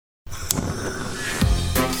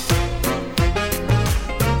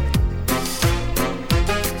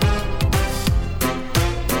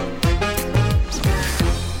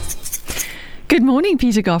Good morning,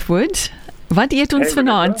 Peter Goffwood. Wat eet ons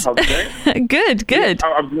vanaand? Good. Yeah,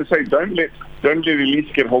 I was going to say, don't let Elise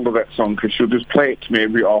get hold of that song, because she'll just play it to me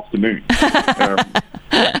every afternoon.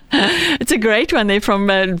 It's a great one. They're from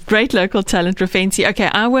great local talent, Rafensi. Okay,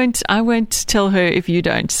 I won't tell her if you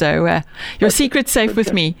don't. So your secret's safe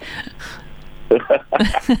with me.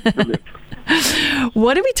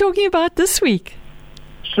 What are we talking about this week?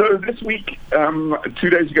 So this week, 2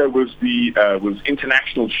 days ago was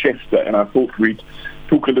International Chef Day, and I thought we'd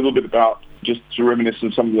talk a little bit about, just to reminisce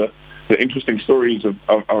of some of the interesting stories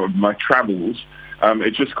of my travels.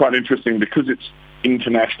 It's just quite interesting because it's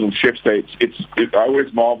International Chef Day. I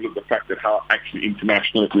always marvel at the fact that how actually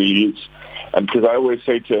international it really is, and because I always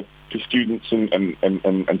say to students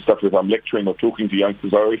and stuff, as I'm lecturing or talking to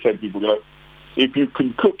youngsters, I always say to people, if you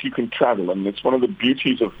can cook, you can travel, and it's one of the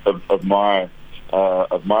beauties of my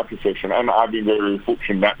profession, and I've been very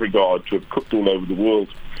fortunate in that regard to have cooked all over the world.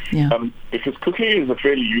 Yeah. Because cooking is a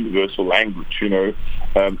fairly universal language,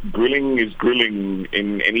 Grilling is grilling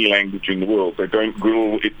in any language in the world. They don't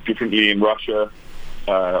grill it differently in Russia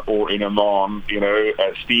or in Oman.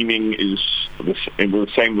 Steaming is the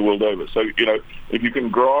same the world over. So, if you can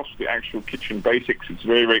grasp the actual kitchen basics, it's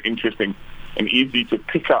very, very interesting and easy to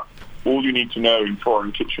pick up all you need to know in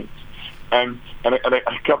foreign kitchens. And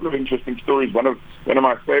a couple of interesting stories. One of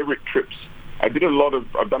my favorite trips. I've done a lot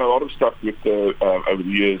of stuff with over the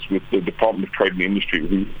years with the Department of Trade and Industry,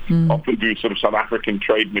 who often do sort of South African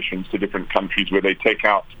trade missions to different countries where they take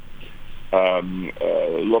out a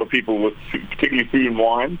lot of people with particularly food and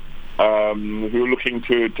wine who are looking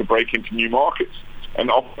to break into new markets. And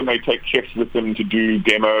often they take chefs with them to do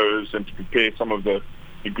demos and to prepare some of the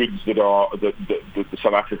goods that the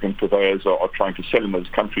South African purveyors are trying to sell in those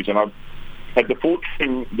countries. And I've had the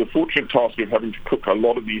fortunate task of having to cook a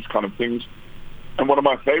lot of these kind of things. And one of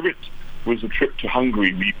my favorites was a trip to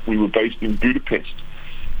Hungary. We were based in Budapest,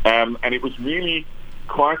 and it was really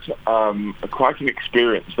quite an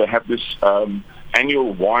experience. They have this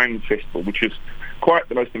annual wine festival, which is quite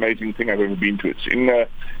the most amazing thing I've ever been to. It's in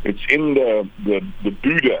the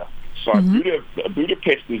Buda side. Mm-hmm.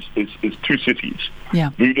 Budapest is two cities,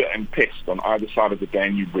 Buda and Pest, on either side of the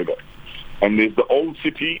Danube River. And there's the old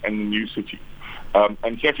city and the new city. And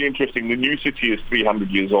it's actually interesting, the new city is 300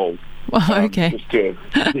 years old. Well, okay.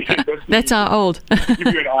 That's how old. To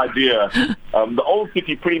give you an idea, the old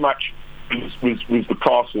city pretty much was the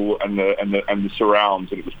castle and the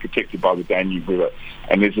surrounds, and it was protected by the Danube River.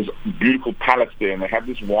 And there's this beautiful palace there, and they have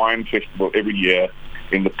this wine festival every year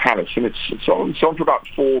in the palace, and it's on for about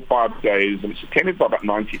 4 or 5 days, and it's attended by about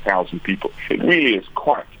 90,000 people. It really is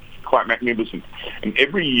quite magnificent. And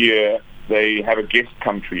every year they have a guest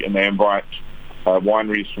country, and they invite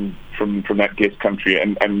wineries from that guest country.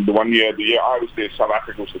 And the year I was there, South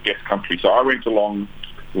Africa was the guest country. So I went along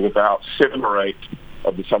with about 7 or 8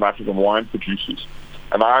 of the South African wine producers,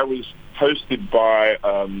 and I was hosted by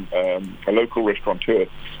a local restaurateur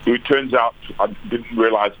who, it turns out, I didn't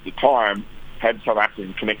realize at the time, had South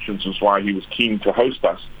African connections, was why he was keen to host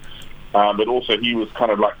us. But also he was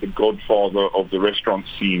kind of like the godfather of the restaurant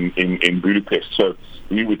scene in Budapest. So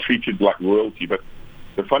we were treated like royalty. But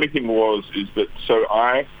the funny thing is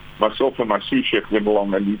that myself and my sous chef went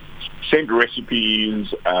along and we sent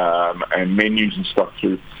recipes and menus and stuff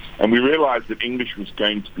through. And we realized that English was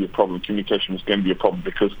going to be a problem, communication was going to be a problem,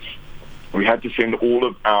 because we had to send all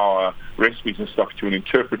of our recipes and stuff to an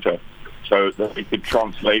interpreter so that we could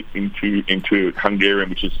translate into Hungarian,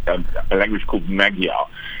 which is a language called Magyar.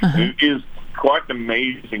 Uh-huh. It is quite an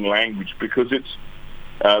amazing language because it's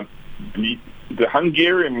the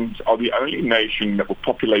Hungarians are the only nation that were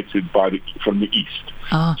populated from the east.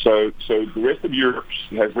 Uh-huh. So the rest of Europe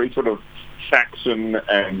has very sort of Saxon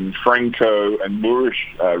and Franco and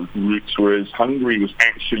Moorish roots, whereas Hungary was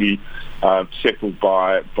actually settled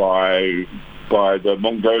by the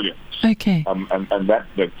Mongolians. Okay.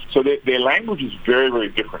 So their language is very, very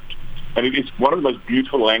different. And it is one of the most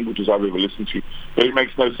beautiful languages I've ever listened to. But it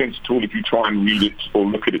makes no sense at all if you try and read it or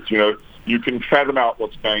look at it. You can fathom out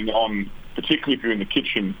what's going on, particularly if you're in the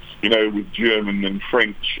kitchen, with German and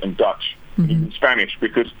French and Dutch and even Spanish,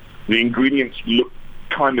 because the ingredients look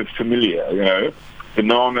kind of familiar,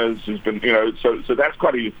 Bananas has been, so that's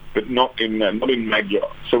quite easy, but not in Magyar.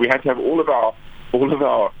 So we had to have all of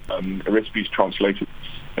our recipes translated.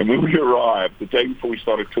 And when we arrived, the day before we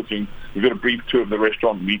started cooking, we got a brief tour of the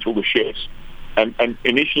restaurant, meet all the chefs. And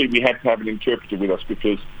initially we had to have an interpreter with us,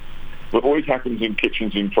 because what always happens in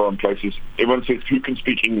kitchens in foreign places, everyone says, who can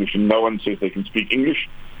speak English? And no one says they can speak English,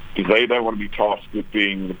 because they don't want to be tasked with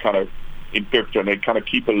being the kind of interpreter, and they kind of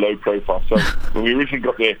keep a low profile. So when we originally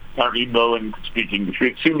got there, apparently no one could speak English.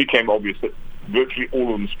 It soon became obvious that virtually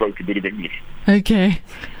all of them spoke a bit of English. Okay.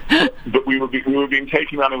 But we were being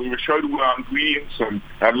taken around, and we were showed all our ingredients, and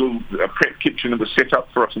had a little prep kitchen that was set up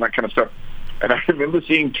for us and that kind of stuff. And I remember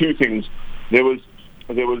seeing two things. There was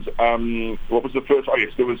what was the first? Oh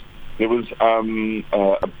yes, there was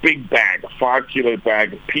a big bag, a 5 kilo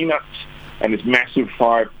bag of peanuts, and this massive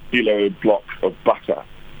 5 kilo block of butter.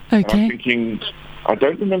 Okay. And I'm thinking, I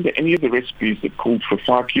don't remember any of the recipes that called for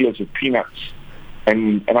 5 kilos of peanuts.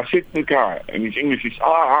 And I said to the guy, and he's English, he said,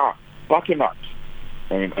 butternuts.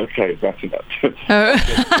 I mean, okay, butternuts. The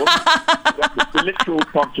literal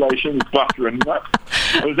translation is butter and nuts.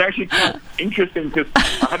 It was actually quite interesting because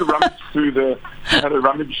I had to rummage through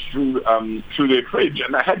their fridge,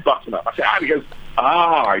 and I had butternut. I said, he goes,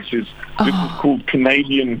 he says, this is called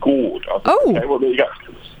Canadian gourd. I said, okay, well, there you go.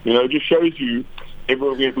 It just shows you, we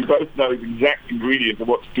both know the exact ingredient and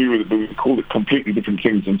what to do with it, but we called it completely different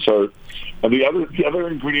things. And the other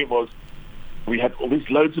ingredient was, we had all these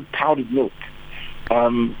loads of powdered milk.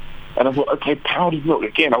 And I thought, okay, powdered milk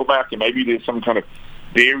again. I'll back. Maybe there's some kind of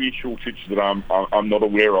dairy shortage that I'm not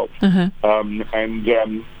aware of. And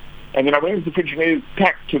then I went into the fridge, and it was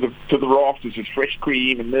packed to the rafters with fresh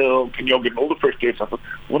cream and milk and yogurt and all the fresh dairy. I thought,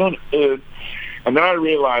 what on earth? And then I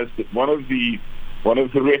realized that one of the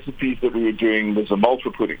recipes that we were doing was a malta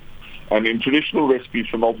pudding. And in traditional recipes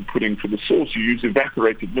for malta pudding, for the sauce, you use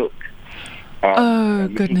evaporated milk.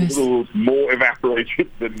 Goodness. A little more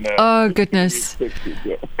evaporated than... goodness.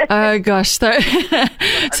 Yeah. Oh, gosh. So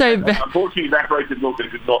unfortunately, evaporated milk they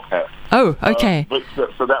did not have. Oh, okay.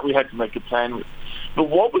 So that we had to make a plan with. But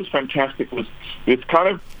what was fantastic was this kind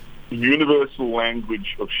of universal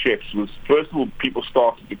language of chefs was, first of all, people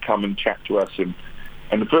started to come and chat to us, and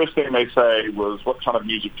the first thing they say was, what kind of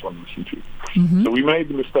music do you want to listen to? Mm-hmm. So we made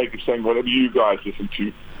the mistake of saying, whatever you guys listen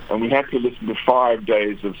to, and we had to listen to 5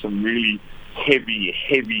 days of some really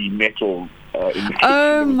heavy metal in the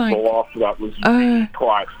kitchen. So after that was really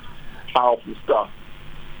quite powerful stuff.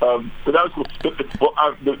 But that was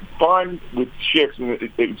the fine with chefs, and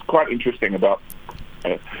it's quite interesting about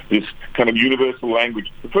this kind of universal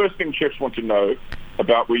language. The first thing chefs want to know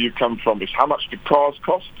about where you come from is how much do cars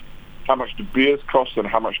cost, how much do beers cost, and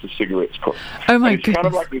how much do cigarettes cost. Oh my goodness. It's kind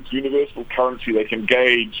of like this universal currency they can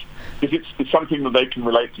gauge, because it's something that they can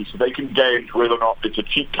relate to. So they can gauge whether or not it's a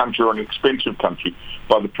cheap country or an expensive country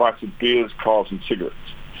by the price of beers, cars, and cigarettes.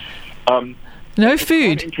 No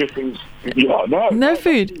food. Interesting. Yeah, no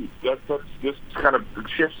food. That's just kind of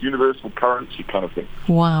chef's universal currency kind of thing.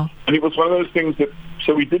 Wow. And it was one of those things that,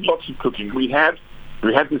 so we did lots of cooking. We had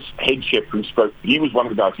this head chef who he was one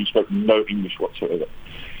of the guys who spoke no English whatsoever.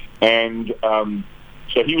 And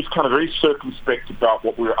so he was kind of very circumspect about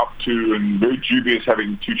what we were up to, and very dubious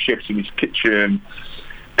having 2 chefs in his kitchen.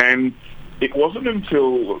 And it wasn't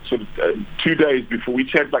until sort of 2 days before, we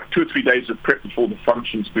had like 2 or 3 days of prep before the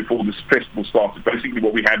functions, before this festival started. Basically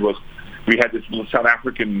what we had was, we had this little South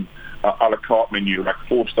African a la carte menu, like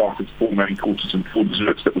 4 starters, 4 main courses, and 4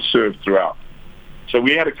 desserts that were served throughout. So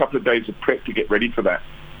we had a couple of days of prep to get ready for that.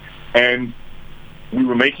 And we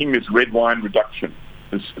were making this red wine reduction,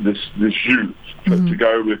 this jus, to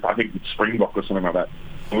go with, I think, Springbok or something like that.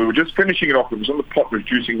 And we were just finishing it off. It was on the pot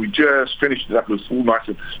reducing. We just finished it up. It was all nice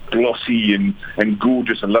and glossy and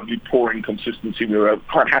gorgeous and lovely pouring consistency. We were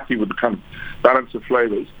quite happy with the kind of balance of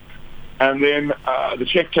flavors. And then the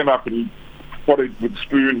chef came up and he spotted with a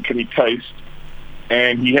spoon, can he taste?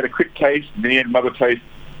 And he had a quick taste, and then he had another taste.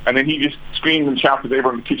 And then he just screamed and shouted at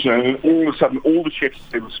everyone in the kitchen. And then all of a sudden, all the chefs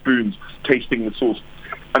had with spoons tasting the sauce.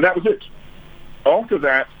 And that was it. After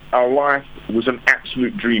that, our life was an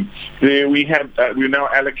absolute dream. There we were now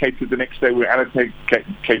allocated the next day. We were allocated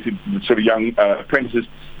sort of young apprentices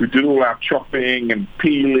who did all our chopping and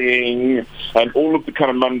peeling and all of the kind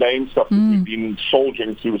of mundane stuff that we've been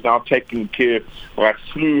soldiering through was now taken care by a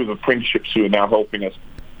slew of apprenticeships who are now helping us.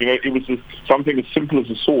 It was something as simple as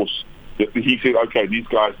a sauce that he said, okay, these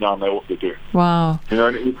guys now know what they're doing. Wow.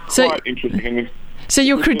 And it was quite interesting. So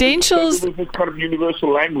your credentials... There was this kind of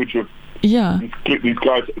universal language of, yeah, these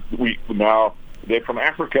guys, they're from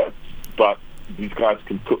Africa, but these guys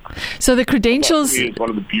can cook. So the credentials is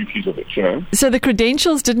one of the beauties of it, So the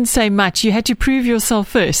credentials didn't say much. You had to prove yourself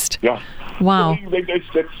first. Yeah. Wow. That's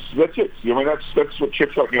it. That's what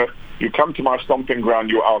chefs like. You come to my stomping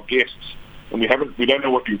ground. You're our guests, and we don't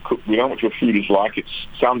know what you cook. We don't know what your food is like. It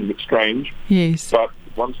sounds a bit strange. Yes. But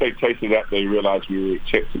once they tasted that, they realised we were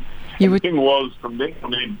accepted. The thing was, from then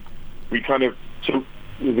on in, we kind of so.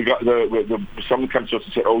 Someone comes to us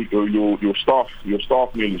and said, "Oh, your staff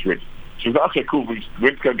meal is ready." So we said, "Okay, cool." We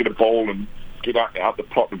went to go get a bowl and get out the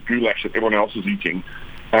pot of goulash that everyone else is eating,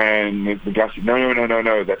 and the guy said,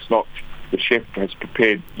 "No, that's not. The chef has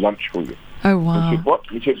prepared lunch for you." Oh, I wow. said, what?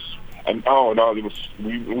 He says, and oh no, there was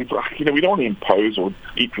we thought, we don't want to impose or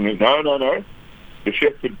eat from it. No. The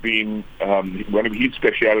chef had been one of his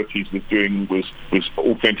specialities was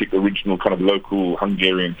authentic, original, kind of local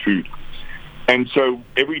Hungarian food. And so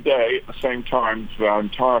every day at the same time, for our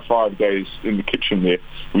entire 5 days in the kitchen there,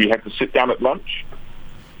 we had to sit down at lunch,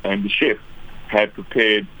 and the chef had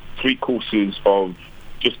prepared 3 courses of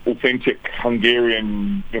just authentic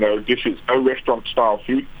Hungarian, dishes, no restaurant-style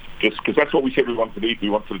food, just because that's what we said we wanted to eat.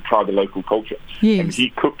 We wanted to try the local culture. Yes. And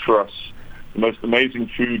he cooked for us the most amazing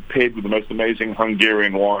food paired with the most amazing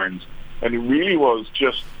Hungarian wines. And it really was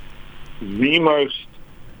just the most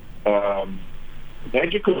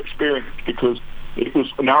magical experience, because it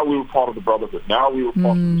was, now we were part of the brotherhood. Now we were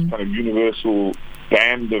part of this kind of universal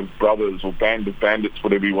band of brothers, or band of bandits,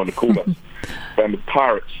 whatever you want to call us. Band of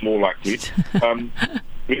pirates, more likely.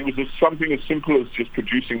 It was just something as simple as just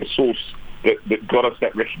producing a sauce that got us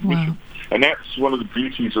that recognition. Wow. And that's one of the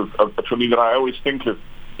beauties of for me, that I always think of,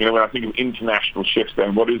 when I think of international chefs,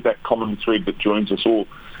 then what is that common thread that joins us all?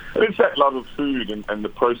 And it's that love of food and the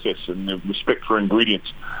process and the respect for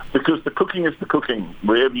ingredients, because the cooking is the cooking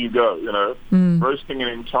wherever you go. Roasting an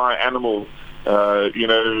entire animal,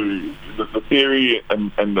 the theory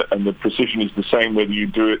and the precision is the same whether you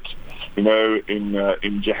do it,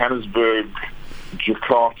 in Johannesburg,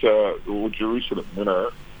 Jakarta, or Jerusalem.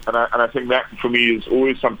 And I think that for me is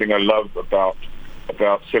always something I love about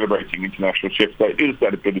celebrating international chefs. There is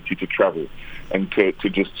that ability to travel and to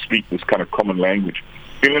just speak this kind of common language.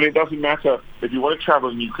 And it doesn't matter if you want to travel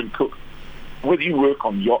and you can cook, whether you work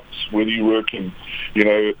on yachts, whether you work in,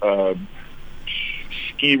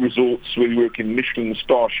 ski resorts, whether you work in Michelin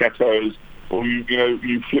star chateaus, or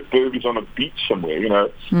you flip burgers on a beach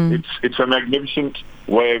somewhere. It's a magnificent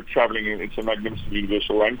way of traveling, and it's a magnificent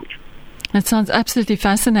universal language. That sounds absolutely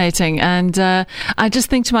fascinating, and I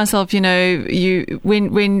just think to myself,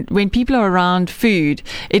 when people are around food,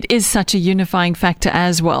 it is such a unifying factor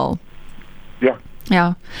as well.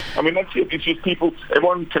 Yeah. I mean, that's it. It's just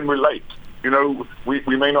everyone can relate.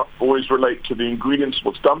 We may not always relate to the ingredients,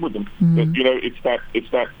 what's done with them, but it's that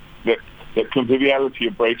conviviality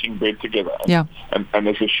of breaking bread together. And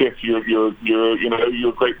as a chef, you're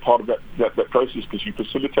a great part of that process, because you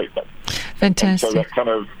facilitate that. Fantastic. And so that kind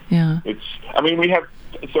of, we have,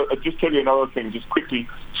 so I'll just tell you another thing, just quickly.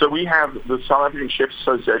 So we have the South African Chefs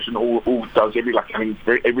Association, all does every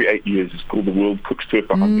 8 years. It's called the World Cooks Tour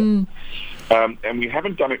for Hunger. And we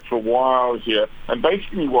haven't done it for a while here. And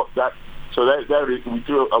basically we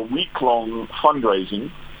do a week-long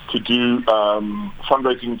fundraising to do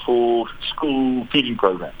fundraising for school feeding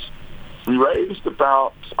programs. We raised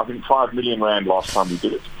about, I think, 5 million rand last time we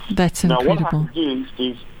did it. That's incredible. Now, what happens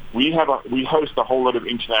is we host a whole lot of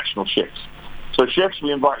international chefs. So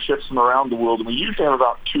we invite chefs from around the world, and we usually have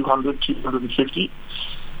about 200, 250.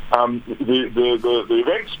 The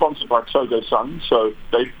event's sponsored by Togo Sun, so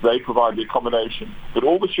they provide the accommodation. But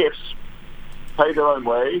all the chefs pay their own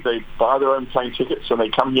way. They buy their own plane tickets, and they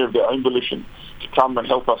come here of their own volition to come and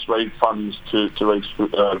help us raise funds to raise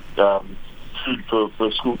food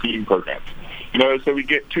for school feeding programs. So we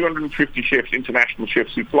get 250 chefs, international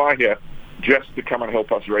chefs, who fly here just to come and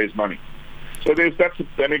help us raise money. So that's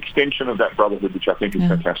an extension of that brotherhood, which I think is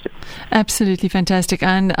fantastic. Absolutely fantastic.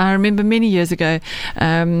 And I remember many years ago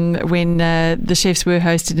when the chefs were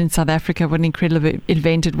hosted in South Africa, what an incredible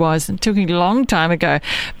event it was. It took a long time ago.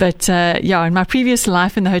 But in my previous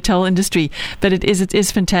life in the hotel industry. But it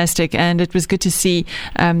is fantastic. And it was good to see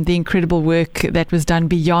the incredible work that was done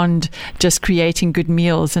beyond just creating good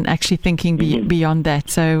meals and actually thinking beyond that.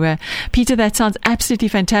 So, Peter, that sounds absolutely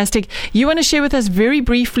fantastic. You want to share with us very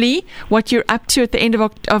briefly what you're up to at the end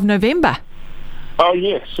of November? Oh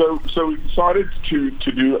yes, so we decided to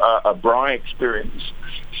do a braai experience.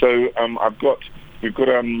 So we've got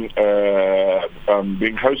being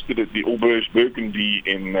hosted at the Auberge Burgundy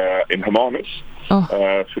in Hermanus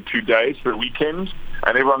for 2 days, for a weekend,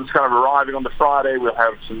 and everyone's kind of arriving on the Friday. We'll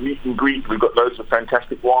have some meet and greet. We've got loads of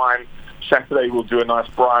fantastic wine. Saturday we'll do a nice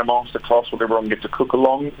braai masterclass where everyone gets to cook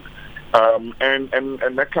along, and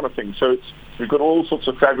that kind of thing. So we've got all sorts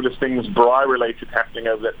of fabulous things braai-related happening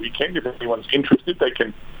over that weekend. If anyone's interested, they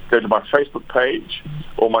can go to my Facebook page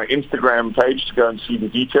or my Instagram page to go and see the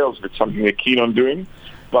details if it's something they're keen on doing.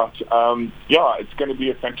 But, it's going to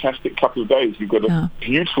be a fantastic couple of days. We've got a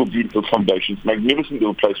beautiful, beautiful accommodation. It's a magnificent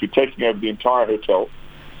little place. We're taking over the entire hotel.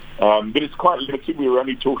 But it's quite limited. We were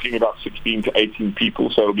only talking about 16 to 18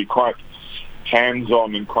 people, so it'll be quite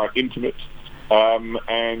hands-on and quite intimate.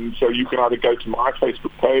 And so you can either go to my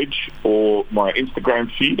Facebook page or my Instagram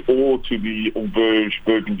feed or to the Auberge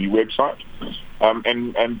Burgundy website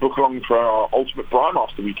and book along for our Ultimate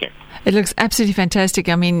Brewmaster weekend. It looks absolutely fantastic.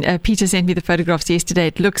 I mean, Peter sent me the photographs yesterday.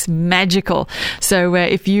 It looks magical. So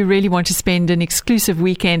if you really want to spend an exclusive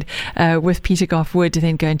weekend with Peter Gough Wood,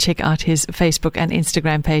 then go and check out his Facebook and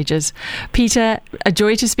Instagram pages. Peter, a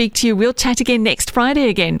joy to speak to you. We'll chat again next Friday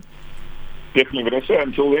again. Definitely, Vanessa.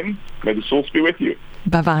 Until then, may the sauce be with you.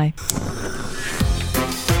 Bye-bye.